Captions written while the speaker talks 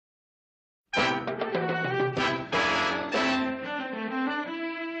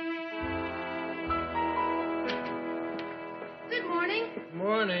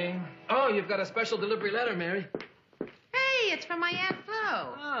Morning. Oh, you've got a special delivery letter, Mary. Hey, it's from my Aunt Flo.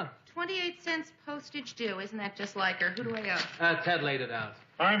 Ah. 28 cents postage due. Isn't that just like her? Who do I owe? Ted laid it out.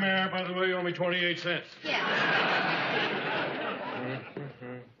 Hi, Mayor. By the way, you owe me 28 cents. Yeah.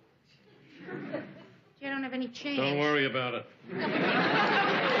 I don't have any change. Don't worry about it.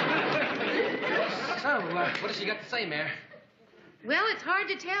 So, what does she got to say, Mayor? Well, it's hard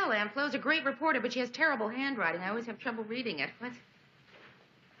to tell. Aunt Flo's a great reporter, but she has terrible handwriting. I always have trouble reading it.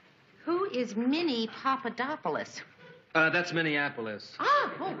 Who is Minnie Papadopoulos? That's Minneapolis.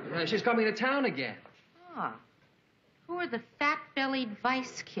 Oh. She's coming to town again. Ah. Who are the fat-bellied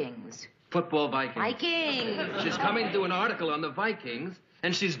Vice Kings? Football Vikings. Vikings. She's coming to do an article on the Vikings,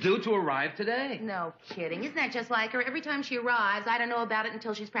 and she's due to arrive today. No kidding. Isn't that just like her? Every time she arrives, I don't know about it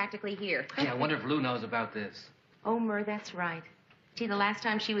until she's practically here. Yeah, I wonder if Lou knows about this. Oh, Mer, that's right. Gee, the last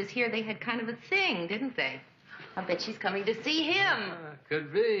time she was here, they had kind of a thing, didn't they? I bet she's coming to see him.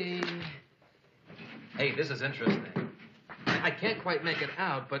 Could be. Hey, this is interesting. I can't quite make it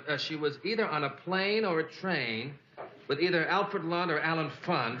out, but she was either on a plane or a train with either Alfred Lund or Alan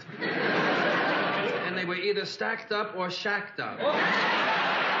Funt. And they were either stacked up or shacked up. Oh.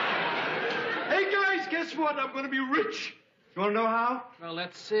 Hey, guys, guess what? I'm going to be rich. You want to know how? Well,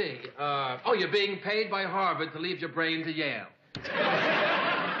 let's see. You're being paid by Harvard to leave your brain to Yale.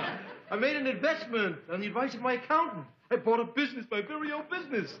 I made an investment on the advice of my accountant. I bought a business, my very own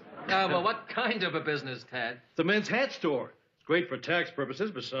business. Well, what kind of a business, Ted? It's a men's hat store. It's great for tax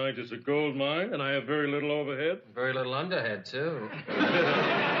purposes. Besides, it's a gold mine, and I have very little overhead. Very little underhead, too.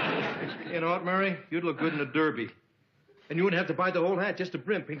 You know what, Murray? You'd look good in a derby. And you wouldn't have to buy the whole hat, just the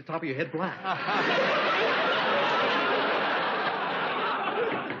brim. Paint the top of your head black.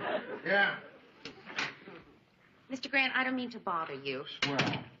 Yeah. Mr. Grant, I don't mean to bother you. Swell.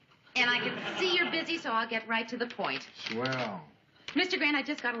 And I can see you're busy, so I'll get right to the point. Swell. Mr. Grant, I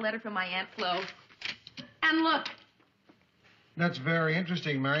just got a letter from my Aunt Flo. And look. That's very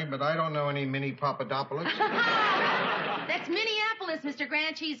interesting, Mary, but I don't know any Minnie Papadopoulos. That's Minneapolis, Mr.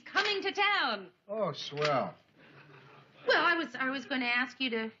 Grant. She's coming to town. Oh, swell. Well, I was going to ask you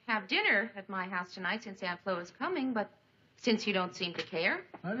to have dinner at my house tonight since Aunt Flo is coming, but since you don't seem to care.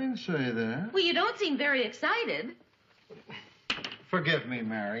 I didn't say that. Well, you don't seem very excited. Forgive me,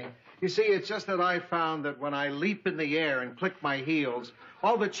 Mary. You see, it's just that I found that when I leap in the air and click my heels,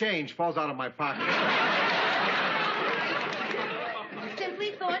 all the change falls out of my pocket. I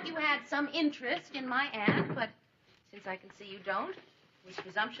simply thought you had some interest in my aunt, but since I can see you don't, it was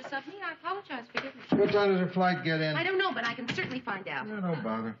presumptuous of me. I apologize. Forgive me. What time does her flight get in? I don't know, but I can certainly find out. No, don't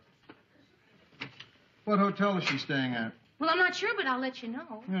bother. What hotel is she staying at? Well, I'm not sure, but I'll let you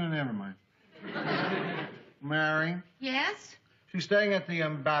know. No, never mind. Mary? Yes? She's staying at the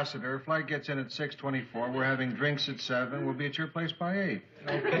Ambassador. Flight gets in at 6:24. We're having drinks at 7. We'll be at your place by 8.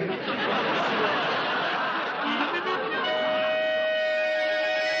 Okay?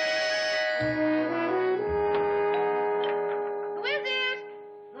 Who is it?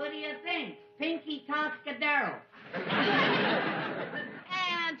 Who do you think? Pinky Toscadero.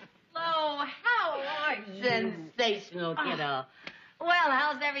 Aunt Flo, how are you? Sensational, kiddo. Well,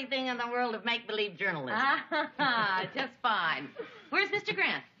 how's everything in the world of make-believe journalism? Just fine. Where's Mr.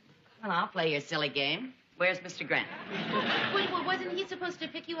 Grant? Well, I'll play your silly game. Where's Mr. Grant? Wait, well, wasn't he supposed to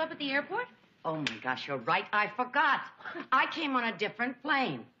pick you up at the airport? Oh, my gosh, you're right. I forgot. I came on a different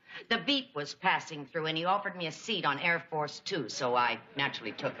plane. The Beat was passing through, and he offered me a seat on Air Force 2, so I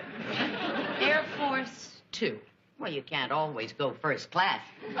naturally took it. Air Force 2. Well, you can't always go first class.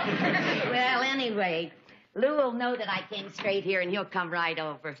 Well, anyway, Lou will know that I came straight here, and he'll come right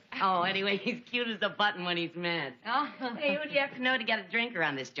over. Oh, anyway, he's cute as a button when he's mad. Oh. Hey, who do you have to know to get a drink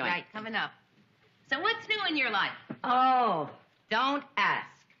around this joint? Right, coming up. So what's new in your life? Oh, don't ask.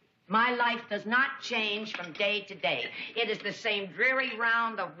 My life does not change from day to day. It is the same dreary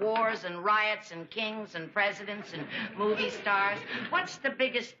round of wars and riots and kings and presidents and movie stars. What's the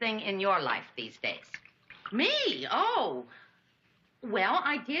biggest thing in your life these days? Me? Oh. Well,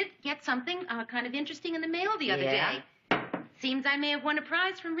 I did get something kind of interesting in the mail the other day. Seems I may have won a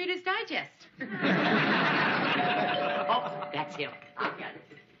prize from Reader's Digest. Oh, that's him. I'll get it.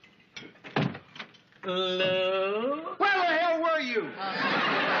 Hello? Where the hell were you?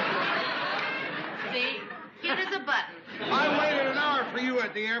 See? Cute as a button. I waited an hour for you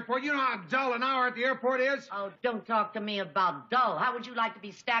at the airport. You know how dull an hour at the airport is? Oh, don't talk to me about dull. How would you like to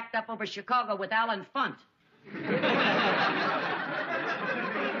be stacked up over Chicago with Alan Funt?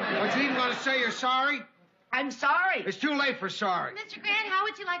 Aren't you even going to say you're sorry? I'm sorry. It's too late for sorry. Mr. Grant, how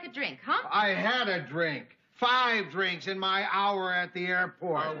would you like a drink, huh? I had a drink. 5 drinks in my hour at the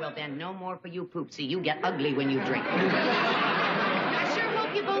airport. Oh, well, then no more for you, Poopsie. You get ugly when you drink.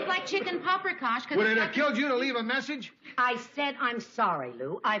 that chicken paprikash because... Would it have killed you to leave a message? I said I'm sorry,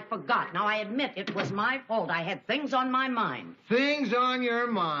 Lou. I forgot. Now, I admit it was my fault. I had things on my mind. Things on your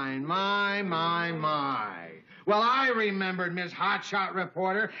mind. My. Well, I remembered, Miss Hotshot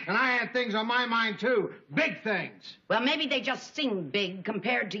Reporter, and I had things on my mind, too. Big things. Well, maybe they just seem big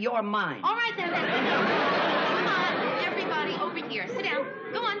compared to your mind. All right, then. Come on, everybody over here. Sit down.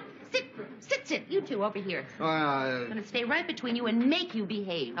 Go on. Sit. You two over here. I'm going to stay right between you and make you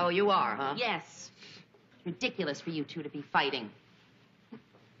behave. Oh, you are, huh? Yes. Ridiculous for you two to be fighting.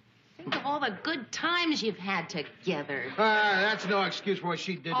 Think of all the good times you've had together. That's no excuse for what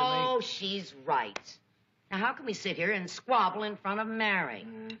she did to me. Oh, she's right. Now, how can we sit here and squabble in front of Mary?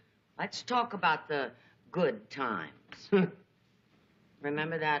 Let's talk about the good times.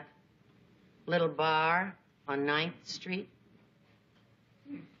 Remember that little bar on 9th Street?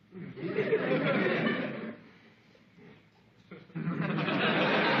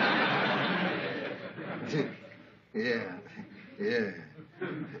 Yeah.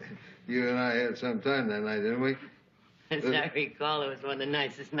 You and I had some time that night, didn't we? As I recall, it was one of the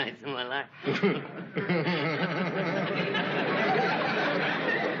nicest nights of my life.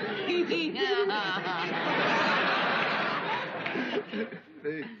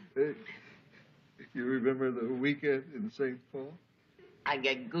 Hey, you remember the weekend in St. Paul? I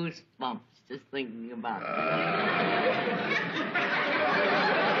get goosebumps just thinking about it.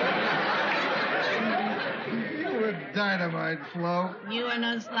 You were dynamite, Flo. You are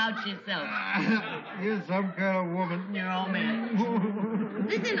no slouch yourself. You're some kind of woman. You're all man.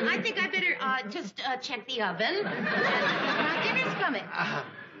 Listen, I think I better just check the oven. Dinner's coming.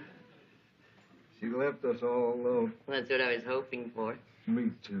 She left us all alone. That's what I was hoping for. Me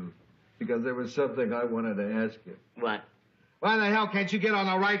too. Because there was something I wanted to ask you. What? Why the hell can't you get on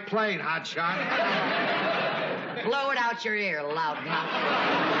the right plane, hotshot? Blow it out your ear, loudmouth.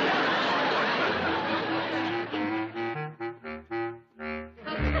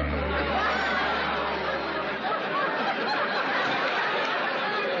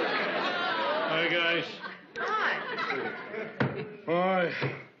 Hi, guys. Hi. Boy,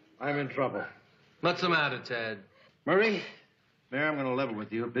 I'm in trouble. What's the matter, Ted? Murray, Mayor, I'm going to level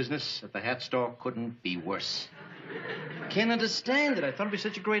with you. Business at the hat store couldn't be worse. Can't understand it. I thought it'd be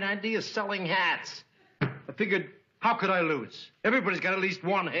such a great idea, selling hats. I figured, how could I lose? Everybody's got at least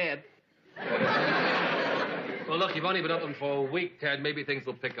one head. Well, look, you've only been open for a week, Ted. Maybe things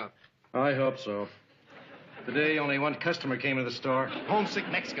will pick up. I hope so. Today, only one customer came to the store. Homesick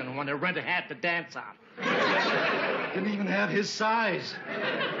Mexican who wanted to rent a hat to dance on. Didn't even have his size.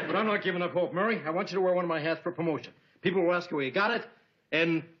 But I'm not giving up hope, Murray. I want you to wear one of my hats for promotion. People will ask you where you got it,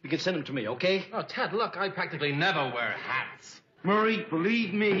 and you can send them to me, okay? Oh, Ted, look, I practically never wear hats. Murray,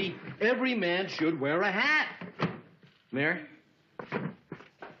 believe me, every man should wear a hat. Mayor?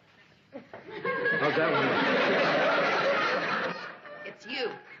 How's that one? It's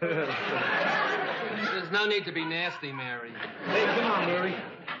you. There's no need to be nasty, Mary. Hey, come on, Murray.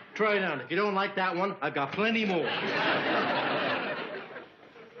 Try it on. If you don't like that one, I've got plenty more.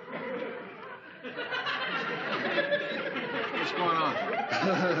 What's going on?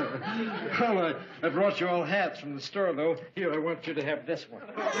 Well, I brought you all hats from the store, though. Here, I want you to have this one.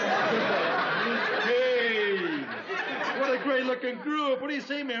 Hey! What a great-looking group. What do you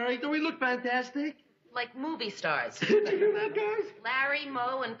say, Mary? Do we look fantastic? Like movie stars. Did you hear that, guys? Larry,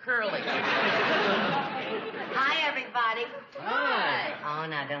 Moe, and Curly. Hi, everybody. Hi. Oh,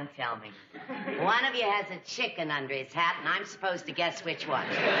 now, don't tell me. One of you has a chicken under his hat, and I'm supposed to guess which one.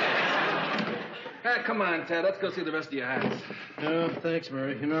 Come on, Ted. Let's go see the rest of your hats. Oh, thanks,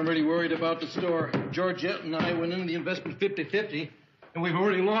 Mary. You know, I'm really worried about the store. Georgette and I went into the investment 50-50, and we've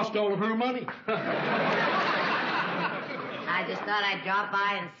already lost all of her money. I just thought I'd drop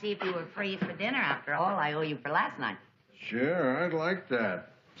by and see if you were free for dinner. After all, I owe you for last night. Sure, I'd like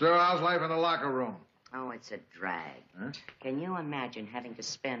that. So how's life in the locker room? Oh, it's a drag. Huh? Can you imagine having to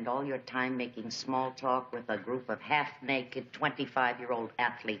spend all your time making small talk with a group of half-naked 25-year-old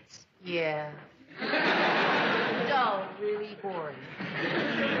athletes? Yeah. Dull, really boring.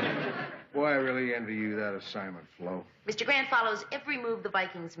 Boy, I really envy you that assignment, Flo. Mr. Grant follows every move the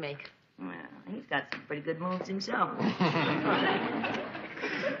Vikings make. Well, he's got some pretty good moves himself.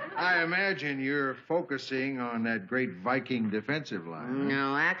 I imagine you're focusing on that great Viking defensive line.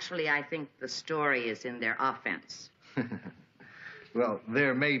 No, actually, I think the story is in their offense. Well,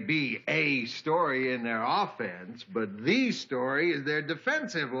 there may be a story in their offense, but the story is their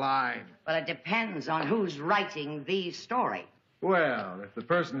defensive line. Well, it depends on who's writing the story. Well, if the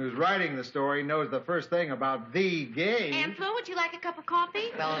person who's writing the story knows the first thing about the game... Aunt Flo, would you like a cup of coffee?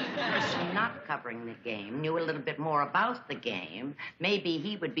 Well, if the person not covering the game knew a little bit more about the game, maybe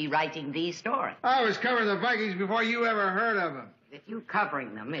he would be writing the story. I was covering the Vikings before you ever heard of them. If you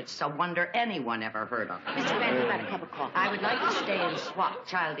covering them, it's a wonder anyone ever heard of them. Mr. Grant, how about a cup of coffee? I would like to stay and swap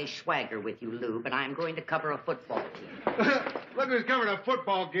childish swagger with you, Lou, but I'm going to cover a football team. Look who's covering a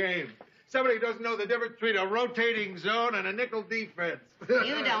football game. Somebody who doesn't know the difference between a rotating zone and a nickel defense.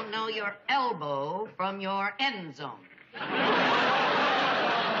 You don't know your elbow from your end zone.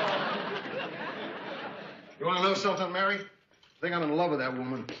 You want to know something, Mary? I think I'm in love with that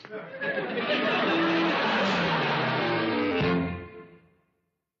woman.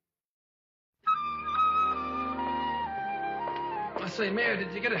 I say, Mayor,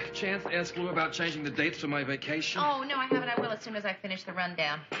 did you get a chance to ask Lou about changing the dates for my vacation? Oh, no, I haven't. I will as soon as I finish the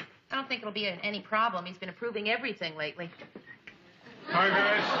rundown. I don't think it'll be any problem. He's been approving everything lately. Hi,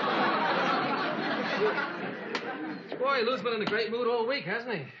 guys. Boy, Lou's been in a great mood all week,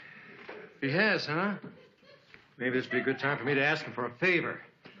 hasn't he? He has, huh? Maybe this would be a good time for me to ask him for a favor.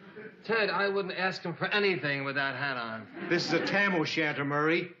 Ted, I wouldn't ask him for anything with that hat on. This is a tam o' shanter,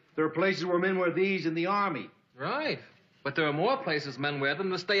 Murray. There are places where men wear these in the Army. Right. But there are more places men wear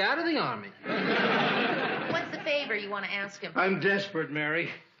them to stay out of the Army. What's the favor you want to ask him? I'm desperate, Mary.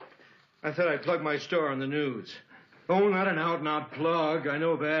 I thought I'd plug my store on the news. Oh, not an out-and-out plug. I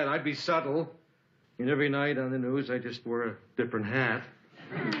know that. I'd be subtle. And every night on the news, I just wear a different hat.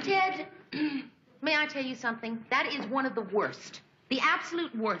 Ted, may I tell you something? That is one of the worst, the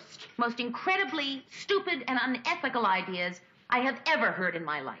absolute worst, most incredibly stupid and unethical ideas I have ever heard in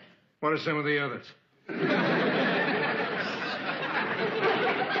my life. What are some of the others?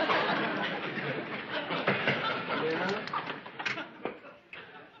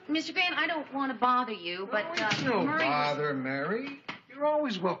 Mr. Grant, I don't want to bother you, but No Murray bother, Mary. You're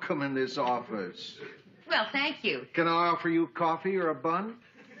always welcome in this office. Well, thank you. Can I offer you coffee or a bun?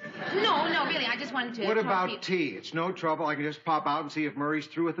 No, really, I just wanted to What talk about to you. tea? It's no trouble. I can just pop out and see if Murray's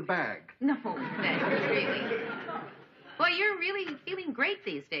through with the bag. No, thanks, really. Well, you're really feeling great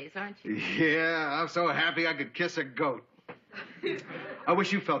these days, aren't you? Yeah, I'm so happy I could kiss a goat. I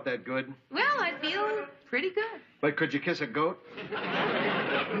wish you felt that good. Well, I feel pretty good. But could you kiss a goat?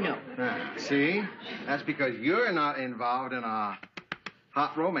 No. See? That's because you're not involved in a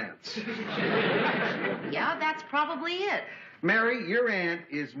hot romance. Yeah, that's probably it. Mary, your aunt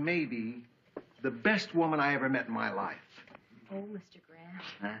is maybe the best woman I ever met in my life. Oh, Mr.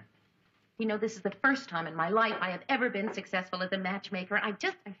 Grant. You know, this is the first time in my life I have ever been successful as a matchmaker. I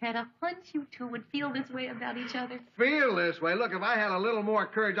had a hunch you two would feel this way about each other. Feel this way? Look, if I had a little more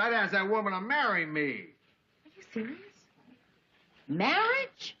courage, I'd ask that woman to marry me. Are you serious?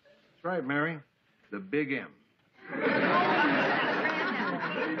 Marriage? That's right, Mary. The big M. Oh, Mr. Grant,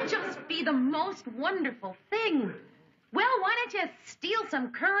 that would just be the most wonderful thing. Well, why don't you steal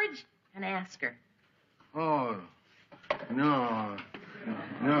some courage and ask her? Oh, no.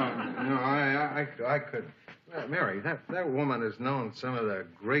 I could. Mary, that woman has known some of the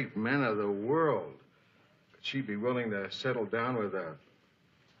great men of the world. Could she be willing to settle down with a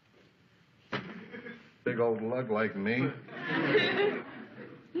big old lug like me?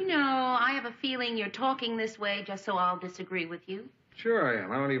 You know, I have a feeling you're talking this way just so I'll disagree with you. Sure I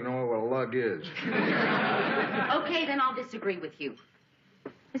am. I don't even know what a lug is. Okay, then I'll disagree with you.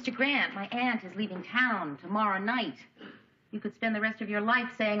 Mr. Grant, my aunt is leaving town tomorrow night. You could spend the rest of your life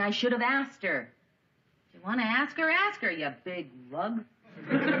saying I should have asked her. If you want to ask her, you big lug.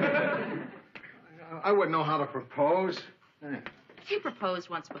 I wouldn't know how to propose. You proposed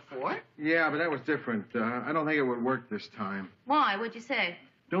once before. Yeah, but that was different. I don't think it would work this time. Why? What'd you say?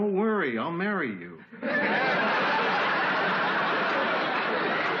 Don't worry, I'll marry you.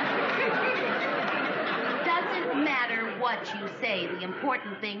 Doesn't matter what you say. The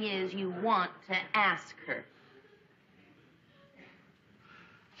important thing is you want to ask her.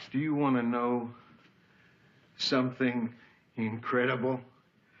 Do you want to know something incredible?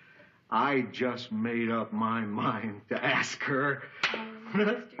 I just made up my mind to ask her.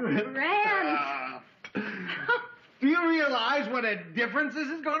 Mr. Grant. Do you realize what a difference this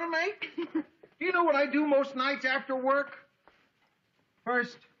is going to make? Do you know what I do most nights after work?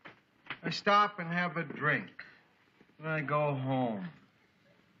 First, I stop and have a drink. Then I go home,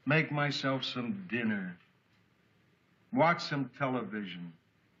 make myself some dinner, watch some television,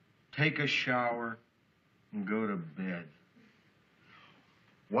 take a shower, and go to bed.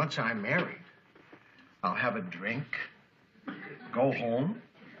 Once I'm married, I'll have a drink, go home,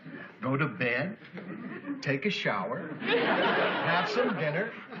 go to bed, take a shower, have some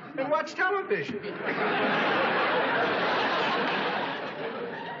dinner, and watch television.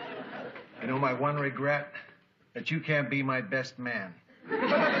 You know my one regret? That you can't be my best man.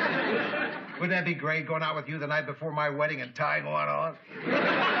 Wouldn't that be great, going out with you the night before my wedding and tying one on?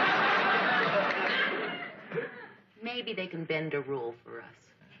 Maybe they can bend a rule for us.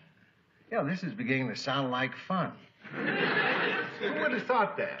 Yeah, this is beginning to sound like fun. Who would have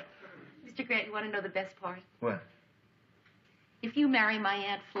thought that? Mr. Grant, you want to know the best part? What? If you marry my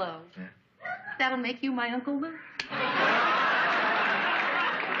Aunt Flo, Yeah. that'll make you my Uncle Lou.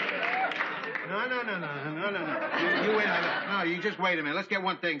 No. You wait a minute. No, you just wait a minute. Let's get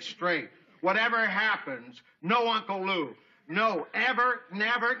one thing straight. Whatever happens, no Uncle Lou. No, ever,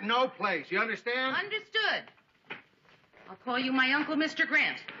 never, no place. You understand? Understood. I'll call you my uncle, Mr.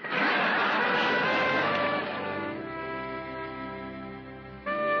 Grant.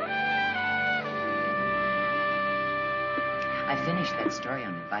 I finished that story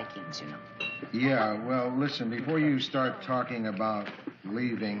on the Vikings, you know. Yeah, well, listen, before you start talking about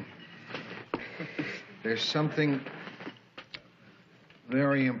leaving, there's something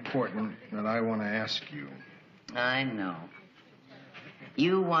very important that I want to ask you. I know.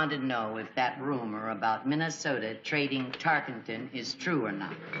 You want to know if that rumor about Minnesota trading Tarkenton is true or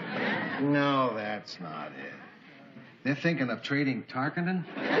not. No, that's not it. They're thinking of trading Tarkenton?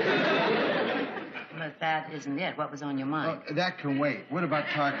 But that isn't it. What was on your mind? That can wait. What about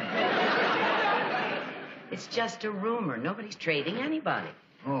Tarkenton? It's just a rumor. Nobody's trading anybody.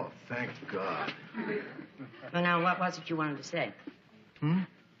 Oh, thank God. Well, now, what was it you wanted to say?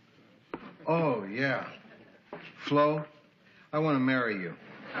 Oh, yeah. Flo, I want to marry you.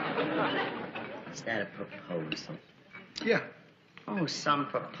 Is that a proposal? Yeah. Oh, some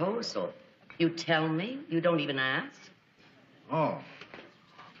proposal. You tell me? You don't even ask? Oh,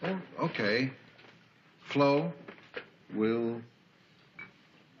 okay. Flo, will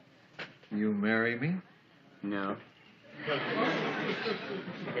you marry me? No.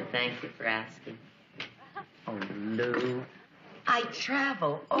 But thank you for asking. Oh, Lou, I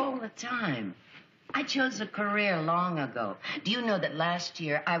travel all the time. I chose a career long ago. Do you know that last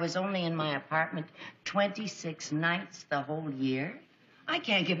year I was only in my apartment 26 nights the whole year? I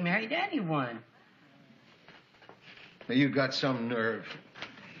can't get married to anyone. Now, you got some nerve.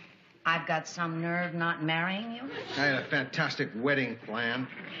 I've got some nerve not marrying you? I had a fantastic wedding plan.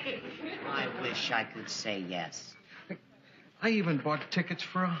 I wish I could say yes. I even bought tickets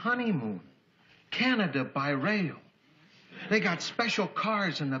for a honeymoon. Canada by rail. They got special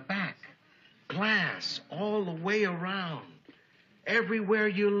cars in the back. Glass all the way around. Everywhere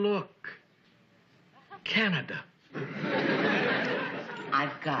you look. Canada.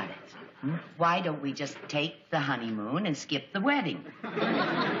 I've got it. Why don't we just take the honeymoon and skip the wedding?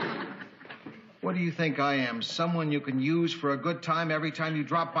 What do you think I am? Someone you can use for a good time every time you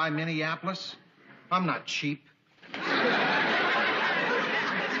drop by Minneapolis? I'm not cheap.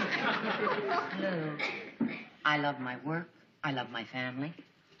 Lou, I love my work. I love my family.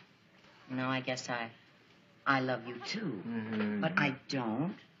 No, I guess I love you too. Mm-hmm. But I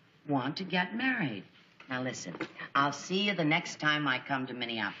don't want to get married. Now listen, I'll see you the next time I come to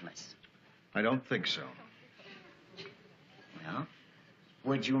Minneapolis. I don't think so. Well,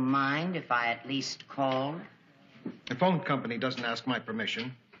 would you mind if I at least called? The phone company doesn't ask my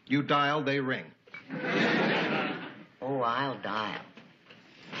permission. You dial, they ring. Oh, I'll dial.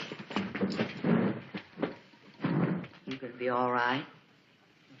 You gonna be all right?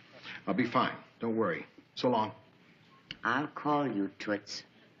 I'll be fine. Don't worry. So long. I'll call you, Toots.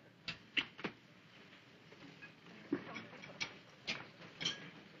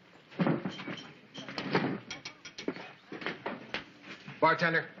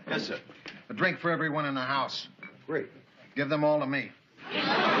 Bartender. Yes, sir. A drink for everyone in the house. Great. Give them all to me.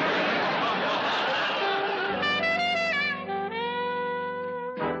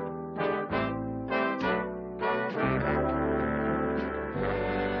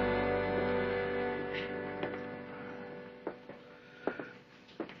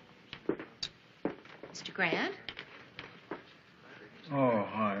 Mr. Grant? Oh,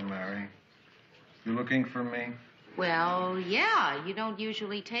 hi, Mary. You looking for me? Well, yeah. You don't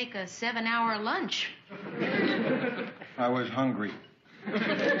usually take a 7-hour lunch. I was hungry.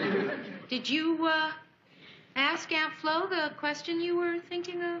 Did you, ask Aunt Flo the question you were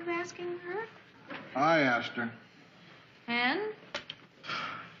thinking of asking her? I asked her. And?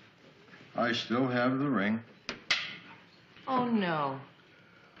 I still have the ring. Oh, no.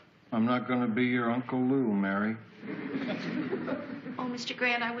 I'm not going to be your Uncle Lou, Mary. Oh, Mr.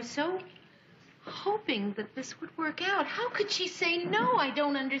 Grant, I was so hoping that this would work out. How could she say no? I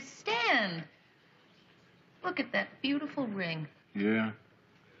don't understand. Look at that beautiful ring. Yeah.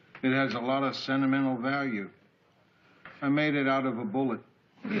 It has a lot of sentimental value. I made it out of a bullet.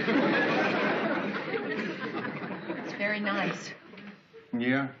 Very nice.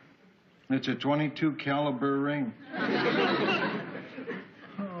 Yeah? It's a .22 caliber ring.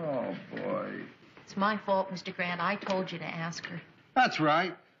 Oh, boy. It's my fault, Mr. Grant. I told you to ask her. That's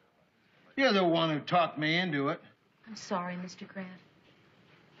right. You're the one who talked me into it. I'm sorry, Mr. Grant.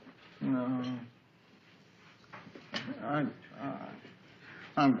 No.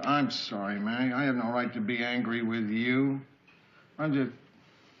 I'm sorry, Mary. I have no right to be angry with you. I'm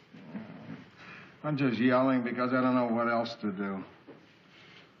just yelling because I don't know what else to do.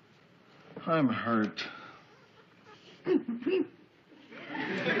 I'm hurt.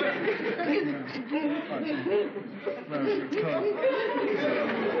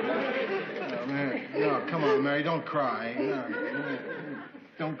 No, come on, Mary. Don't cry. No,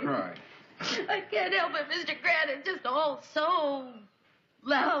 don't cry. I can't help it, Mr. Grant. It's just all so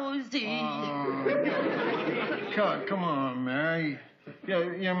lousy. Come on, Mary.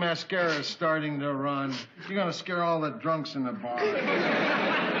 Your mascara's starting to run. You're going to scare all the drunks in the bar.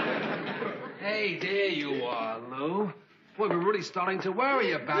 Hey, there you are, Lou. Boy, we're really starting to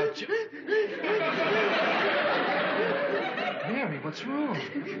worry about you. Mary, what's wrong?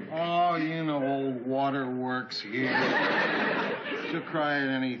 Oh, you know, old waterworks here. She'll cry at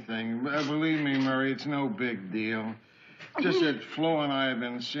anything. Believe me, Murray, it's no big deal. Just that Flo and I have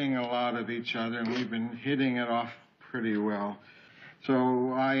been seeing a lot of each other, and we've been hitting it off pretty well.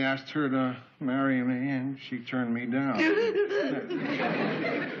 So I asked her to marry me, and she turned me down.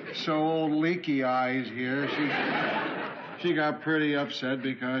 So old Leaky Eyes here, she got pretty upset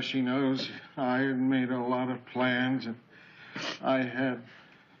because she knows I had made a lot of plans, and I had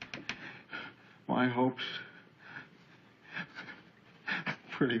my hopes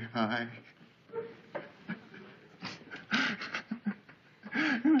pretty high.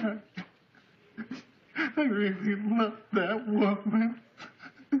 I really love that woman.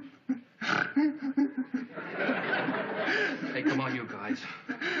 Hey, come on, you guys.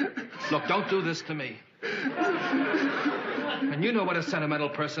 Look, don't do this to me. And you know what a sentimental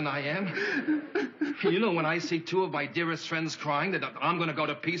person I am. You know when I see two of my dearest friends crying that I'm going to go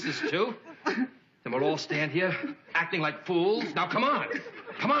to pieces too? Then we'll all stand here acting like fools. Now, come on.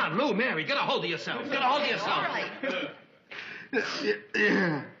 Come on, Lou, Mary, get a hold of yourself. Get a hold of yourself. All right.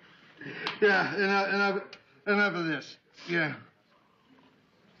 Yeah, enough of this. Yeah.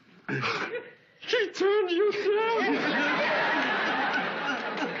 She turned you down.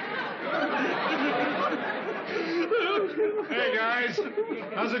 Hey, guys.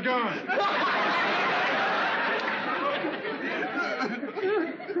 How's it going?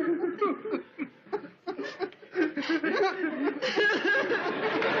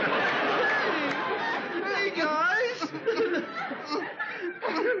 Hey, guys.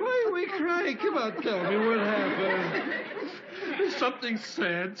 Why are we crying? Come on, tell me what happened. Something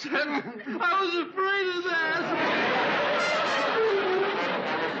sad. I was afraid of that.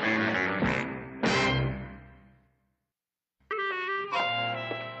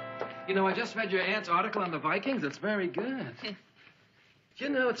 You know, I just read your aunt's article on the Vikings. It's very good. You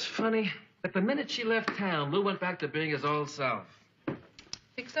know, it's funny. But the minute she left town, Lou went back to being his old self.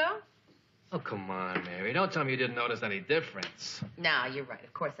 Think so? Oh, come on, Mary. Don't tell me you didn't notice any difference. No, you're right.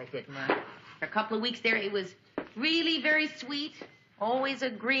 Of course I didn't. For a couple of weeks there, he was really very sweet, always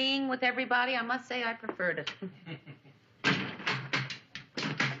agreeing with everybody. I must say I preferred it.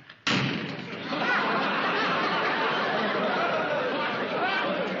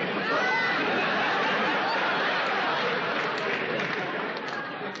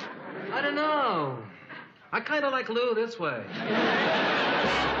 I don't know. I kind of like Lou this way.